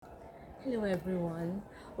Hello everyone,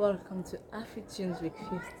 welcome to AFRI-TUNES week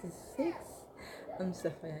 56. I'm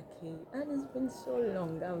Sapphire K, and it's been so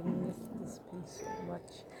long. I've missed this space so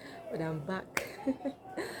much, but I'm back.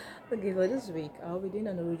 Okay, for this week I'll be doing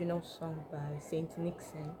an original song by Saint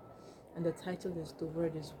Nixon, and the title is "The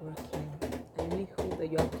Word Is Working." I really hope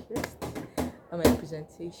that you are pleased by my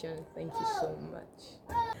presentation. Thank you so much.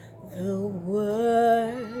 The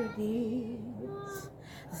word is,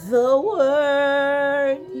 the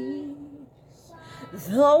word is.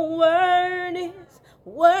 The word is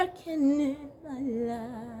working in my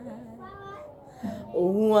life.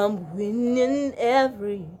 Oh, I'm winning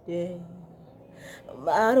every day, no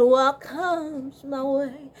matter what comes my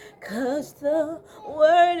way, 'cause the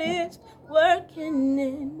word is working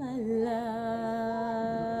in my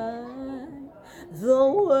life. The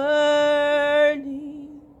word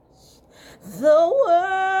is, the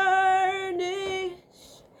word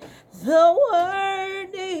is, the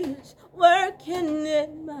word is working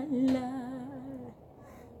in my life.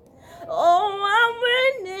 Oh, I'm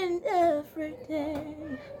winning every day,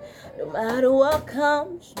 no matter what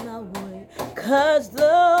comes my way, 'cause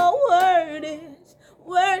the word is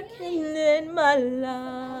working in my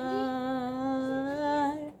life.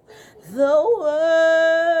 The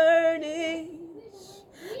word is,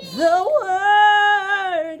 the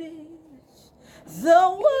word is, the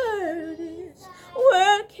word is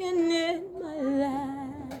working in my life.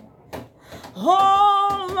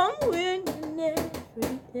 Oh, I'm winning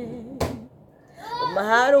every day, no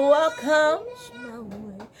matter what comes my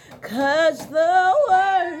way, 'cause the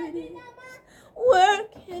word is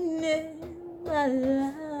working in my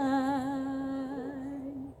life.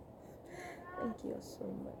 Thank you so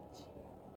much.